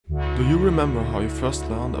Do you remember how you first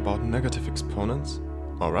learned about negative exponents?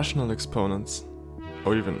 Or rational exponents?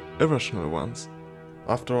 Or even irrational ones?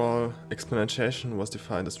 After all, exponentiation was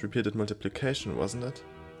defined as repeated multiplication, wasn't it?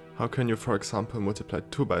 How can you, for example, multiply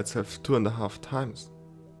 2 by itself 2.5 times?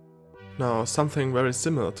 Now, something very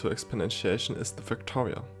similar to exponentiation is the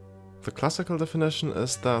factorial. The classical definition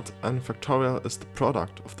is that n factorial is the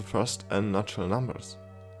product of the first n natural numbers.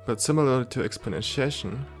 But similarly to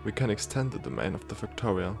exponentiation, we can extend the domain of the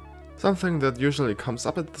factorial. Something that usually comes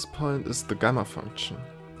up at this point is the gamma function.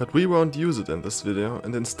 But we won't use it in this video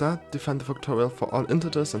and instead define the factorial for all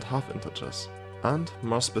integers and half integers. And,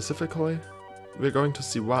 more specifically, we're going to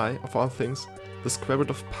see why, of all things, the square root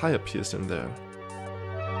of pi appears in there.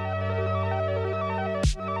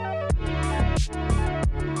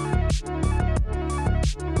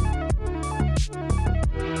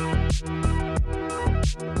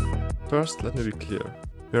 First, let me be clear.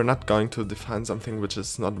 We are not going to define something which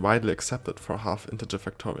is not widely accepted for half-integer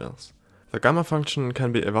factorials. The gamma function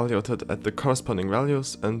can be evaluated at the corresponding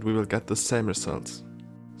values and we will get the same results.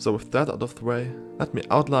 So with that out of the way, let me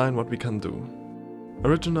outline what we can do.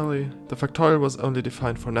 Originally, the factorial was only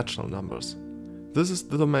defined for natural numbers. This is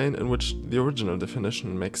the domain in which the original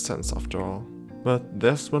definition makes sense after all. But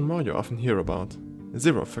there's one more you often hear about: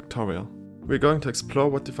 0 factorial. We're going to explore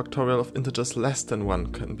what the factorial of integers less than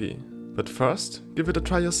 1 can be. But first, give it a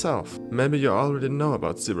try yourself. Maybe you already know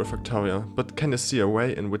about 0 factorial, but can you see a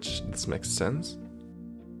way in which this makes sense?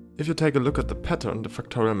 If you take a look at the pattern the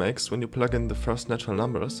factorial makes when you plug in the first natural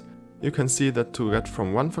numbers, you can see that to get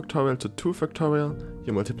from 1 factorial to 2 factorial,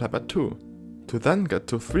 you multiply by 2. To then get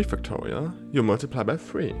to 3 factorial, you multiply by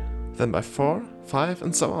 3. Then by 4, 5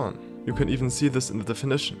 and so on. You can even see this in the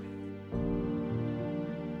definition.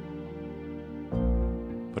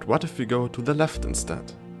 But what if we go to the left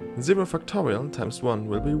instead? 0 factorial times 1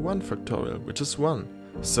 will be 1 factorial, which is 1,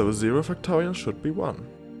 so 0 factorial should be 1.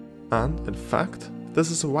 And, in fact,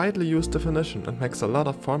 this is a widely used definition and makes a lot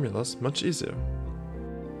of formulas much easier.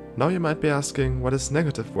 Now you might be asking, what is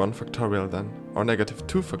negative 1 factorial then, or negative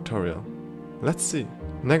 2 factorial? Let's see.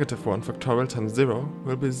 Negative 1 factorial times 0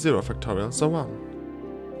 will be 0 factorial, so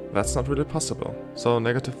 1. That's not really possible, so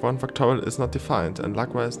negative 1 factorial is not defined, and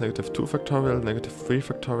likewise negative 2 factorial, negative 3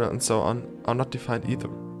 factorial and so on are not defined either.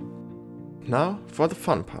 Now for the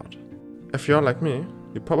fun part. If you're like me,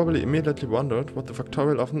 you probably immediately wondered what the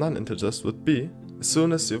factorial of non-integers would be as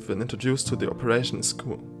soon as you've been introduced to the operation in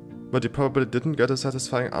school. But you probably didn't get a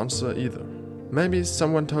satisfying answer either. Maybe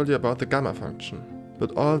someone told you about the gamma function,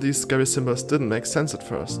 but all these scary symbols didn't make sense at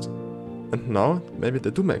first. And now, maybe they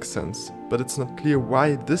do make sense, but it's not clear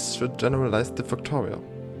why this should generalize the factorial.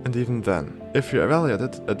 And even then, if you evaluate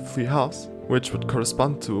it at 3 halves, which would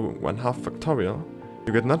correspond to 1/2 factorial,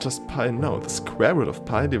 you get not just pi, no, the square root of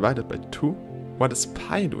pi divided by 2? What is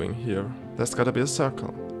pi doing here? There's gotta be a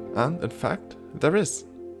circle. And, in fact, there is.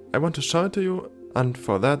 I want to show it to you, and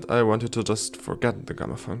for that I want you to just forget the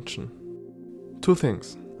gamma function. 2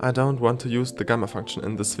 things. I don't want to use the gamma function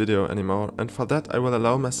in this video anymore, and for that I will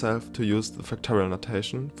allow myself to use the factorial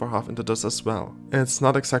notation for half integers as well. It's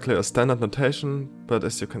not exactly a standard notation, but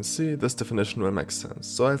as you can see, this definition will make sense,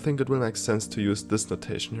 so I think it will make sense to use this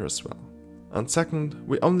notation here as well. And second,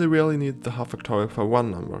 we only really need the half factorial for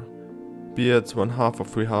one number, be it 1/2 or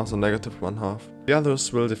 3 halves or negative 1/2. The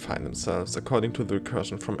others will define themselves according to the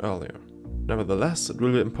recursion from earlier. Nevertheless, it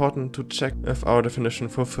will be important to check if our definition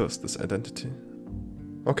fulfills this identity.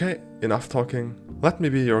 Okay, enough talking. Let me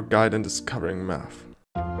be your guide in discovering math.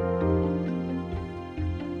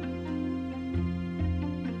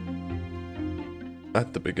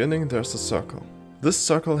 At the beginning there's a circle. This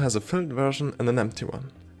circle has a filled version and an empty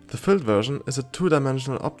one. The filled version is a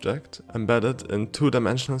 2-dimensional object embedded in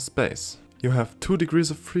 2-dimensional space. You have 2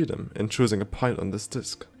 degrees of freedom in choosing a point on this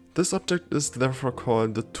disk. This object is therefore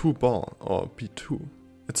called the 2-ball, or B2.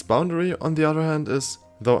 Its boundary, on the other hand, is,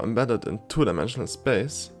 though embedded in 2-dimensional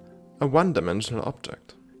space, a 1-dimensional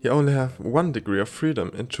object. You only have 1 degree of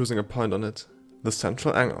freedom in choosing a point on it, the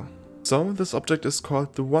central angle. So this object is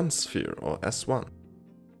called the 1-sphere, or S1.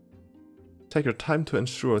 Take your time to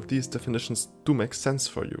ensure these definitions do make sense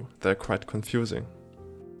for you, they're quite confusing.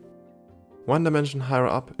 1 dimension higher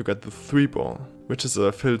up you get the 3-ball, which is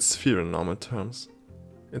a filled sphere in normal terms.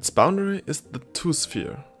 Its boundary is the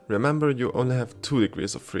 2-sphere. Remember, you only have 2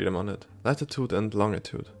 degrees of freedom on it, latitude and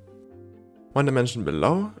longitude. 1 dimension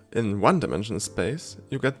below, in 1-dimensional space,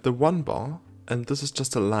 you get the 1-ball, and this is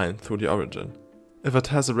just a line through the origin. If it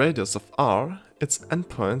has a radius of r, its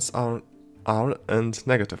endpoints are r and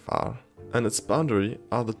negative r. And its boundary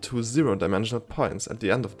are the 2 0-dimensional points at the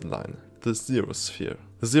end of the line, the 0 sphere.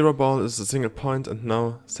 The zero ball is a single point, and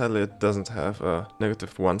no, sadly it doesn't have a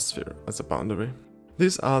 -1 sphere as a boundary.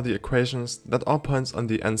 These are the equations that all points on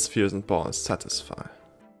the n spheres and balls satisfy.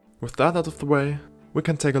 With that out of the way, we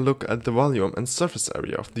can take a look at the volume and surface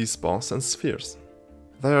area of these balls and spheres.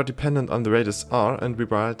 They are dependent on the radius r, and we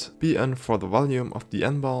write Bn for the volume of the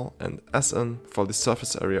n ball and Sn for the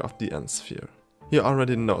surface area of the n sphere. You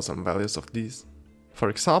already know some values of these. For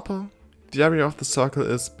example, the area of the circle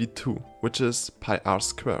is B2, which is pi r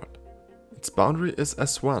squared. Its boundary is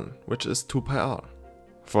S1, which is 2 pi r.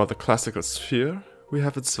 For the classical sphere, we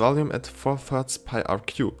have its volume at 4/3 pi r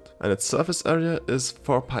cubed, and its surface area is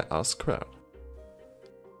 4 pi r squared.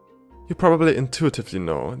 You probably intuitively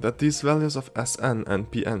know that these values of Sn and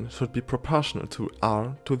Bn should be proportional to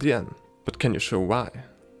r to the n, but can you show why?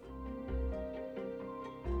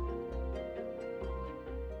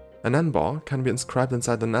 An n-ball can be inscribed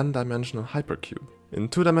inside an n-dimensional hypercube. In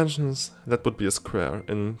 2 dimensions, that would be a square,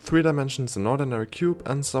 in 3 dimensions an ordinary cube,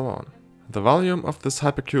 and so on. The volume of this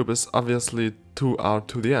hypercube is obviously 2r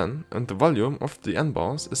to the n, and the volume of the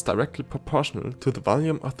n-balls is directly proportional to the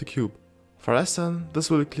volume of the cube. For Sn,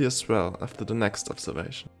 this will be clear as well after the next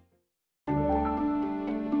observation.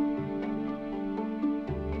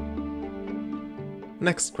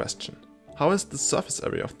 Next question. How is the surface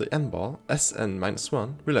area of the n-ball,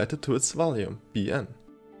 Sn-1, related to its volume, Bn?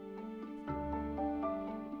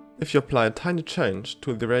 If you apply a tiny change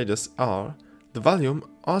to the radius r, the volume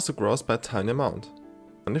also grows by a tiny amount.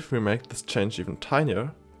 And if we make this change even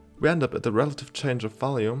tinier, we end up at a relative change of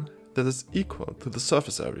volume that is equal to the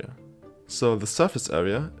surface area. So the surface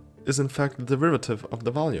area is in fact the derivative of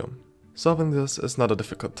the volume. Solving this is not a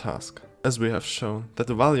difficult task, as we have shown that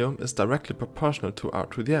the volume is directly proportional to r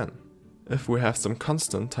to the n. If we have some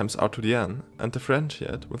constant times r to the n and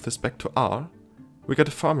differentiate with respect to r, we get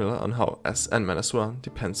a formula on how Sn-1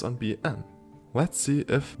 depends on Bn. Let's see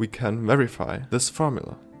if we can verify this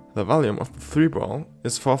formula. The volume of the 3-ball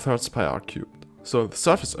is 4/3 pi r cubed, so the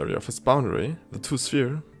surface area of its boundary, the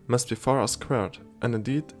 2-sphere, must be 4r squared, and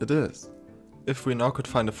indeed it is. If we now could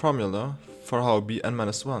find a formula for how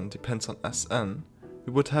Bn-1 depends on Sn,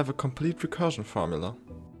 we would have a complete recursion formula.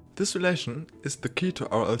 This relation is the key to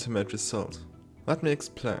our ultimate result. Let me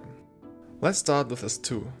explain. Let's start with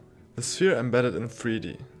S2, the sphere embedded in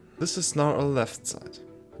 3D. This is now our left side.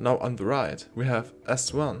 Now on the right we have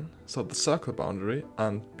S1, so the circle boundary,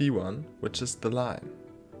 and B1, which is the line.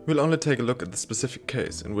 We'll only take a look at the specific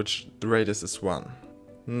case in which the radius is 1.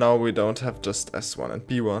 Now we don't have just S1 and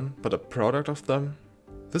B1, but a product of them.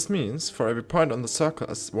 This means for every point on the circle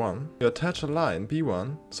S1, you attach a line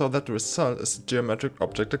B1 so that the result is a geometric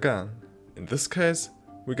object again. In this case,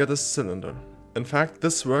 we get a cylinder. In fact,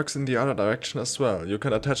 this works in the other direction as well. You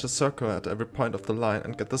can attach a circle at every point of the line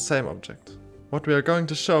and get the same object. What we are going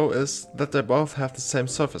to show is that they both have the same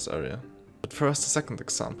surface area. But first, a second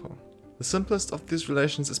example. The simplest of these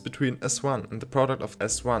relations is between S1 and the product of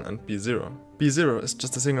S1 and B0. B0 is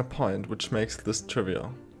just a single point, which makes this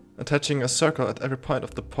trivial. Attaching a circle at every point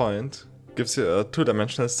of the point gives you a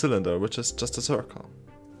 2-dimensional cylinder, which is just a circle.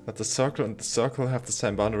 That the circle and the circle have the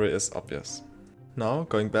same boundary is obvious. Now,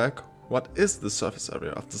 going back, what is the surface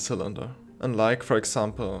area of the cylinder? Unlike, for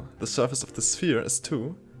example, the surface of the sphere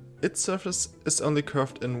S2, its surface is only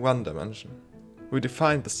curved in 1 dimension. We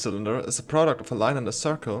define the cylinder as a product of a line and a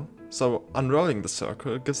circle, so unrolling the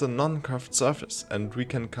circle gives a non-curved surface, and we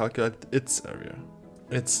can calculate its area.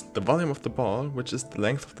 It's the volume of the ball, which is the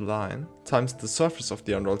length of the line, times the surface of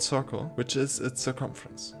the unrolled circle, which is its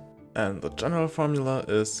circumference. And the general formula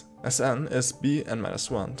is Sn is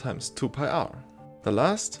Bn-1 times 2 pi r. The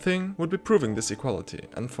last thing would be proving this equality,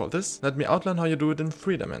 and for this, let me outline how you do it in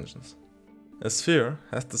 3 dimensions. A sphere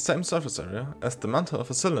has the same surface area as the mantle of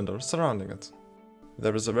a cylinder surrounding it.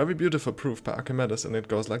 There is a very beautiful proof by Archimedes, and it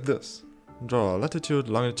goes like this. Draw a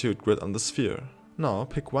latitude-longitude grid on the sphere. Now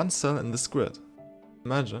pick one cell in this grid.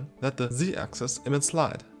 Imagine that the z-axis emits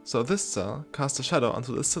light, so this cell casts a shadow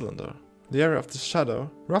onto the cylinder. The area of the shadow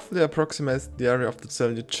roughly approximates the area of the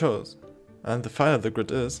cell you chose, and the finer the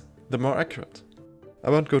grid is, the more accurate. I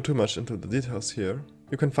won't go too much into the details here.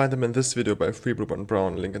 You can find them in this video by Freebrook and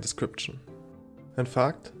Brown, link in description. In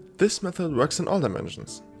fact, this method works in all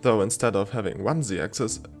dimensions, though instead of having one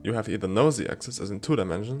z-axis, you have either no z-axis as in 2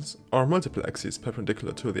 dimensions, or multiple axes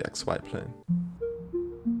perpendicular to the xy plane.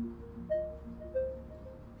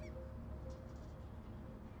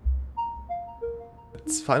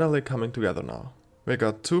 It's finally coming together now. We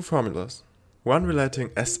got 2 formulas, one relating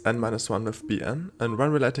Sn-1 with Bn and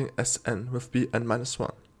one relating Sn with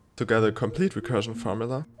Bn-1. To get a complete recursion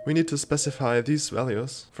formula, we need to specify these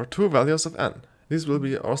values for 2 values of n. These will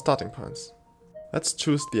be our starting points. Let's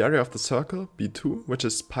choose the area of the circle, B2, which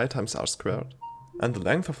is pi times r squared, and the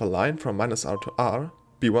length of a line from minus r to r,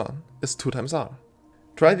 B1, is 2 times r.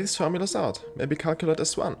 Try these formulas out, maybe calculate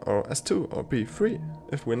S1 or S2 or B3.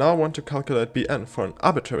 If we now want to calculate Bn for an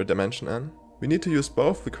arbitrary dimension n, we need to use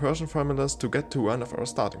both recursion formulas to get to one of our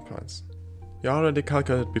starting points. You already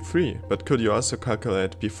calculated B3, but could you also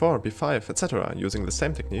calculate B4, B5, etc. using the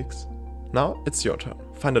same techniques? Now it's your turn.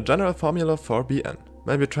 Find a general formula for Bn.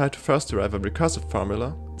 Maybe try to first derive a recursive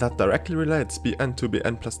formula that directly relates Bn to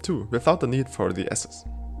Bn plus 2 without the need for the s's.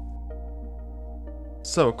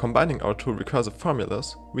 So, combining our two recursive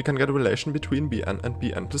formulas, we can get a relation between Bn and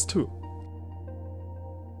Bn plus 2.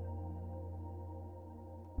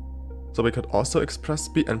 So we could also express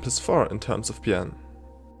Bn plus 4 in terms of Bn.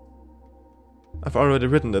 I've already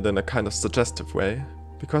written it in a kind of suggestive way,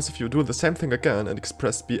 because if you do the same thing again and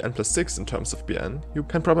express Bn plus 6 in terms of Bn, you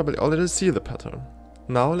can probably already see the pattern.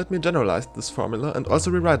 Now let me generalize this formula and also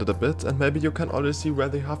rewrite it a bit, and maybe you can already see where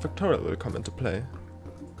the half factorial will come into play.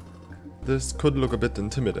 This could look a bit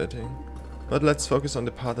intimidating, but let's focus on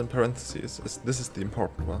the part in parentheses, as this is the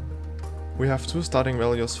important one. We have two starting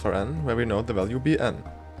values for n, where we know the value Bn,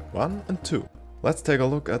 1 and 2. Let's take a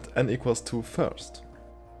look at n equals 2 first.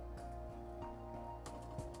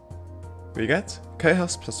 We get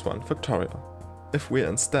k⁻² plus 1 factorial. If we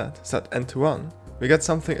instead set n to 1, we get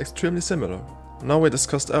something extremely similar. Now we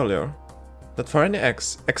discussed earlier that for any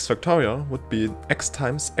x factorial would be x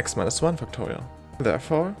times x minus 1 factorial.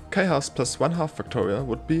 Therefore, k⁻² plus 1/2 factorial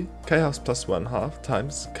would be k⁻² plus 1/2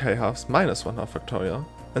 times k⁻² minus 1/2 factorial,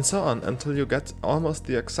 and so on until you get almost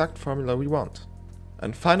the exact formula we want.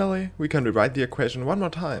 And finally, we can rewrite the equation one more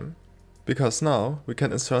time, because now we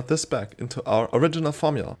can insert this back into our original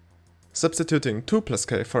formula. Substituting 2 plus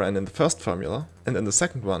k for n in the first formula, and in the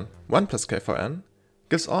second one 1 plus k for n,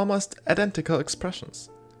 gives almost identical expressions.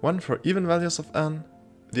 One for even values of n,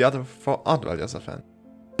 the other for odd values of n.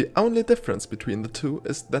 The only difference between the two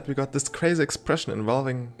is that we got this crazy expression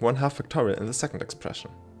involving 1/2 factorial in the second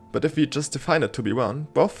expression. But if we just define it to be 1,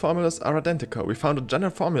 both formulas are identical. We found a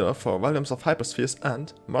general formula for volumes of hyperspheres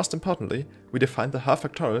and, most importantly, we defined the half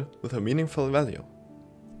factorial with a meaningful value.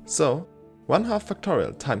 So, 1/2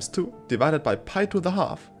 factorial times 2 divided by pi to the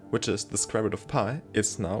half, which is the square root of pi,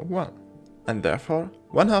 is now 1. And therefore,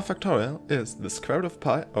 1/2 factorial is the square root of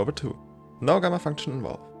pi over 2. No gamma function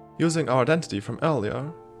involved. Using our identity from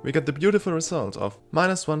earlier, we get the beautiful result of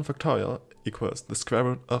 -1 factorial equals the square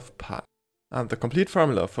root of pi. And the complete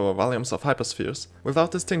formula for volumes of hyperspheres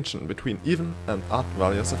without distinction between even and odd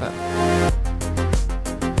values of n.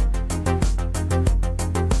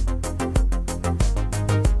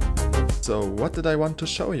 So what did I want to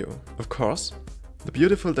show you? Of course, the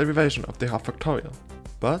beautiful derivation of the half factorial.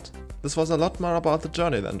 But this was a lot more about the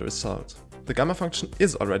journey than the result. The gamma function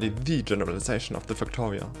is already the generalization of the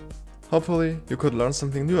factorial. Hopefully, you could learn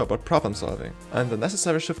something new about problem solving, and the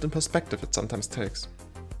necessary shift in perspective it sometimes takes.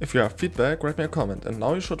 If you have feedback, write me a comment, and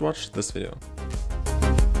now you should watch this video.